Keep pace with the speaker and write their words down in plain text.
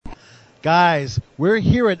Guys, we're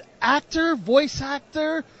here at actor, voice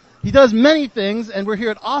actor. He does many things, and we're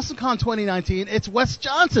here at AwesomeCon 2019. It's Wes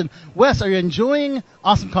Johnson. Wes, are you enjoying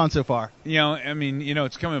AwesomeCon so far?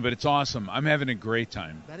 It's coming, but it's awesome. I'm having a great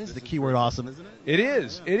time. That is the keyword, awesome, isn't it? It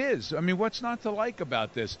is. It is. I mean, what's not to like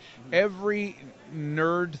about this? Every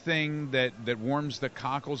nerd thing that warms the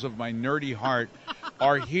cockles of my nerdy heart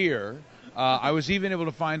are here. I was even able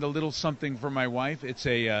to find a little something for my wife. It's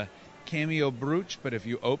a cameo brooch, but if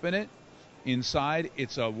you open it, inside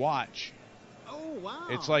it's a watch. Oh, wow.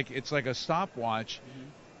 It's like a stopwatch,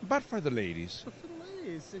 but for the ladies. But for the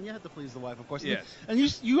ladies, and you had to please the wife, of course. Yes. And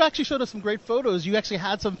you actually showed us some great photos. You actually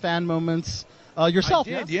had some fan moments yourself.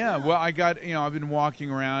 I did, yes? yeah. Well, I've been walking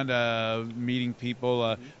around, meeting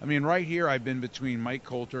people. Right here I've been between Mike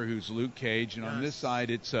Coulter, who's Luke Cage, and on this side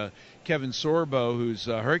it's Kevin Sorbo, who's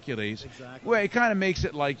Hercules. Exactly. Well, it kind of makes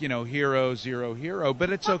it like, hero, zero, hero, but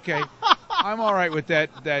it's okay. I'm all right with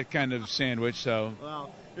that kind of sandwich, so.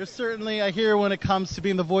 Well, you're certainly, I hear, when it comes to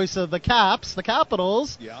being the voice of the Caps, the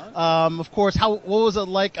Capitals. Yeah. Of course, what was it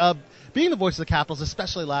like being the voice of the Capitals,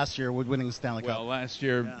 especially last year with winning the Stanley Cup? Well, last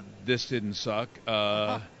year this didn't suck.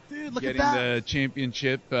 Dude, look getting at that. the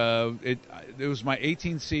championship. It was my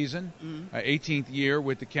 18th season, 18th year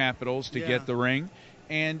with the Capitals to get the ring.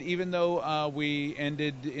 And even though we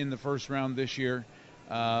ended in the first round this year,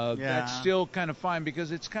 that's still kind of fine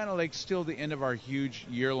because it's kind of like still the end of our huge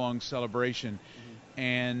year-long celebration.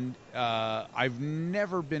 And I've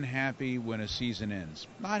never been happy when a season ends.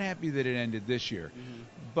 Not happy that it ended this year,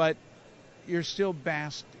 but you're still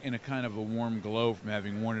basked in a kind of a warm glow from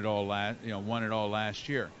having won it all last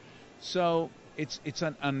year. So it's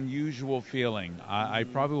an unusual feeling. I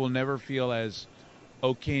probably will never feel as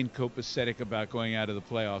okay and copacetic about going out of the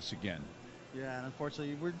playoffs again. Yeah, and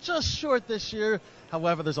unfortunately, we're just short this year.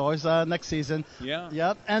 However, there's always next season. Yeah.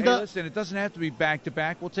 Yep. And hey, listen, it doesn't have to be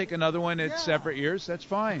back-to-back. We'll take another one at separate years. That's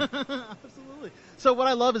fine. Absolutely. So what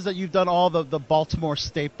I love is that you've done all the Baltimore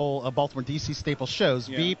DC staple shows.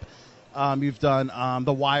 Yeah. Veep. You've done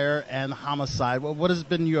The Wire and Homicide. What has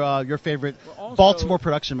been your favorite Baltimore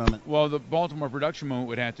production moment? Well, the Baltimore production moment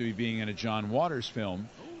would have to be being in a John Waters film.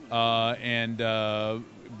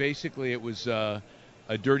 Basically it was A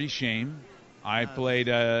Dirty Shame. I played,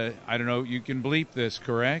 I don't know, you can bleep this,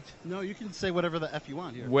 correct? No, you can say whatever the F you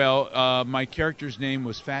want here. Well, my character's name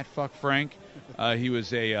was Fat Fuck Frank. He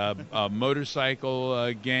was a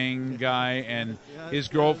motorcycle gang guy, and his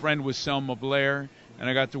girlfriend was Selma Blair. And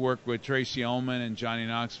I got to work with Tracy Ullman and Johnny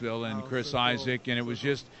Knoxville and Chris Isaac, and it was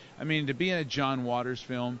just, to be in a John Waters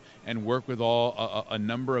film and work with a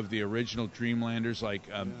number of the original Dreamlanders like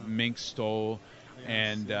Mink Stoll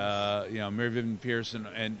and Mary Vivian Pearson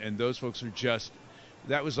and those folks are just,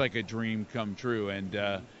 that was like a dream come true. And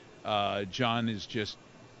John is just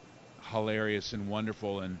hilarious and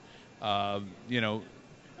wonderful, and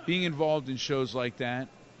being involved in shows like that,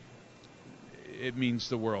 it means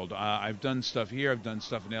the world. I've done stuff here. I've done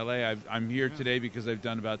stuff in L.A. I'm here today because I've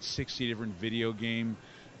done about 60 different video game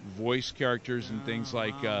voice characters and things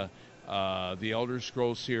like the Elder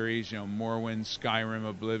Scrolls series, Morrowind, Skyrim,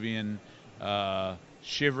 Oblivion,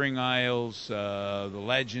 Shivering Isles, the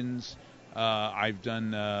Legends. I've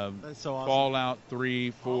done That's so awesome. Fallout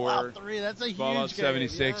 3, 4, Fallout 3. That's a huge Fallout game.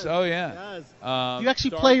 76. Yes. Oh yeah. Yes.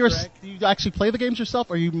 Do you actually play the games yourself,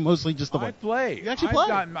 or are you mostly just the one? I play. You actually play?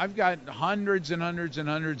 I've got hundreds and hundreds and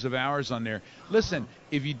hundreds of hours on there. Listen,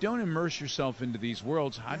 if you don't immerse yourself into these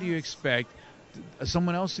worlds, how do you expect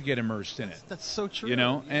someone else to get immersed in it? That's so true.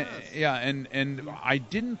 Yes. And I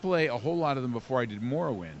didn't play a whole lot of them before I did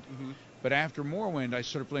Morrowind. But after Morrowind, I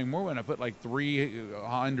started playing Morrowind. I put like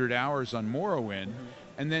 300 hours on Morrowind.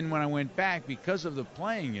 And then when I went back, because of the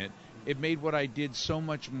playing it, it made what I did so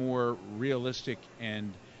much more realistic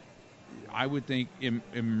and I would think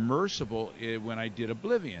immersible when I did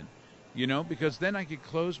Oblivion. Because then I could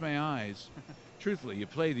close my eyes. Truthfully, you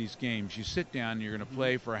play these games, you sit down, and you're going to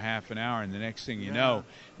play for a half an hour, and the next thing you know,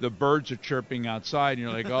 the birds are chirping outside, and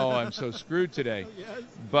you're like, oh, I'm so screwed today. Yes.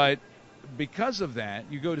 But because of that,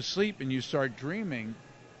 you go to sleep and you start dreaming.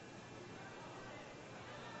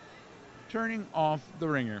 Turning off the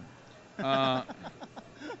ringer. That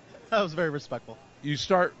was very respectful. You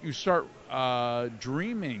start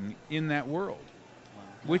dreaming in that world,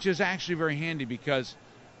 which is actually very handy because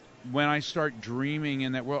when I start dreaming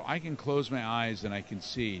in that world, I can close my eyes and I can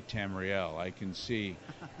see Tamriel. I can see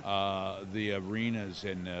the arenas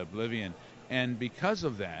in Oblivion. And because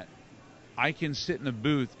of that, I can sit in a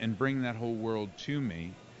booth and bring that whole world to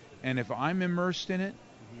me. And if I'm immersed in it,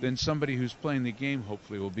 then somebody who's playing the game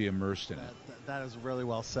hopefully will be immersed in it. That is really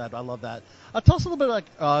well said. I love that. Tell us a little bit like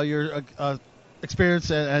your experience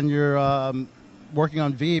and your working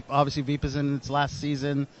on Veep. Obviously, Veep is in its last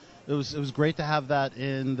season. It was great to have that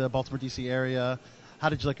in the Baltimore, D.C. area. How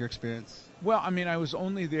did you like your experience? Well, I mean, I was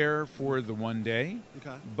only there for the one day,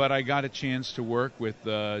 but I got a chance to work with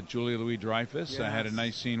Julia Louis-Dreyfus. I had a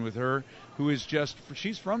nice scene with her, who is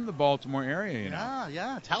she's from the Baltimore area, you know.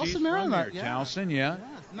 Yeah. Towson, she's Maryland. Towson, yeah.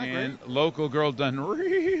 Isn't that And great? local girl done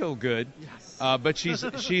real good. Yes. But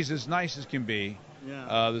she's as nice as can be.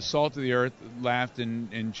 Yeah. The salt of the earth, laughed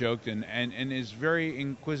and joked and is very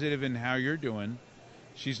inquisitive in how you're doing.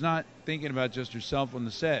 She's not thinking about just herself on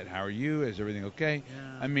the set. How are you? Is everything okay?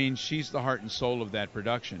 Yeah. I mean, she's the heart and soul of that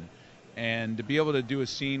production. And to be able to do a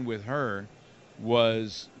scene with her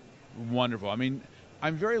was wonderful. I mean,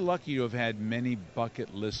 I'm very lucky to have had many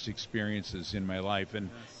bucket list experiences in my life. And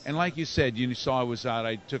like you said, you saw I was out.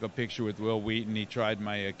 I took a picture with Will Wheaton. He tried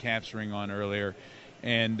my Caps ring on earlier.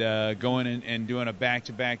 And going and doing a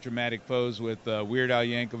back-to-back dramatic pose with Weird Al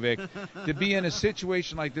Yankovic. To be in a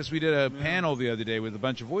situation like this, we did a panel the other day with a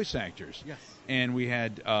bunch of voice actors. Yes. And we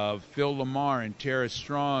had Phil Lamar and Tara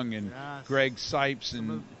Strong and Greg Sipes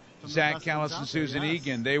and Zach Callis and Susan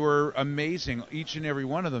Egan. They were amazing, each and every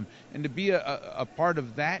one of them. And to be a part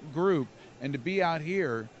of that group and to be out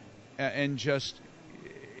here and just,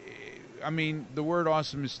 I mean, the word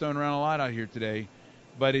awesome is thrown around a lot out here today.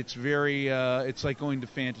 But it's very, it's like going to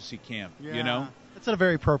fantasy camp, you know? That's a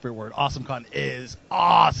very appropriate word. AwesomeCon is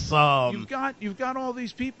awesome. You've got all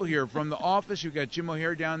these people here from the office. You've got Jim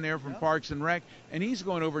O'Hare down there from Parks and Rec, and he's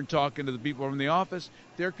going over and talking to the people from the office.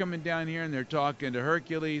 They're coming down here and they're talking to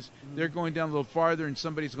Hercules. They're going down a little farther, and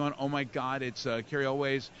somebody's going, "Oh my God, it's Carrie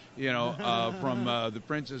Elways, you know, from The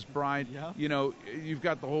Princess Bride." Yeah. You know, you've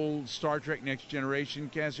got the whole Star Trek Next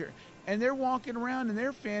Generation cast here. And they're walking around and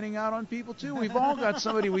they're fanning out on people too. We've all got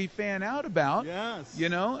somebody we fan out about. Yes. You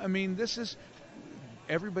know, I mean,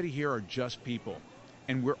 everybody here are just people,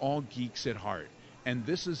 and we're all geeks at heart. And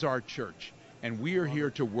this is our church, and we are here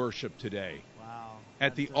to worship today. Wow.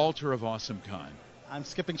 At the altar of AwesomeCon. I'm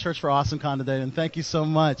skipping church for AwesomeCon today, and thank you so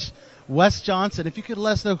much. Wes Johnson, if you could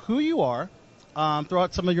let us know who you are, throw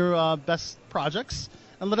out some of your best projects,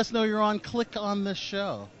 and let us know you're on Click on This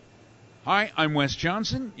Show. Hi, I'm Wes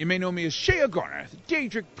Johnson. You may know me as Shea Gorath,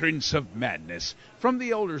 Daedric Prince of Madness, from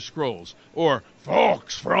the Elder Scrolls, or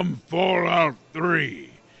Fox from Fallout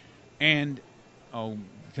 3. And, tell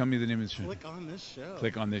me the name of the show. Click on This Show.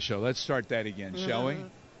 Click on This Show. Let's start that again, shall we?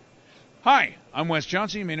 Hi, I'm Wes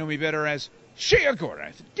Johnson. You may know me better as Shea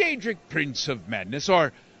Gorath, Daedric Prince of Madness,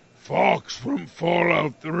 or Fox from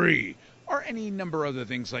Fallout 3, or any number of other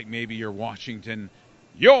things like maybe your Washington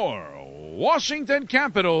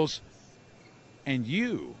Capitals. And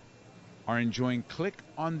you are enjoying Click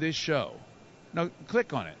on This Show. No,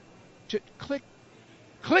 click on it.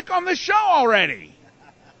 Click on the show already.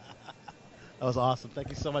 That was awesome. Thank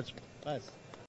you so much, Wes.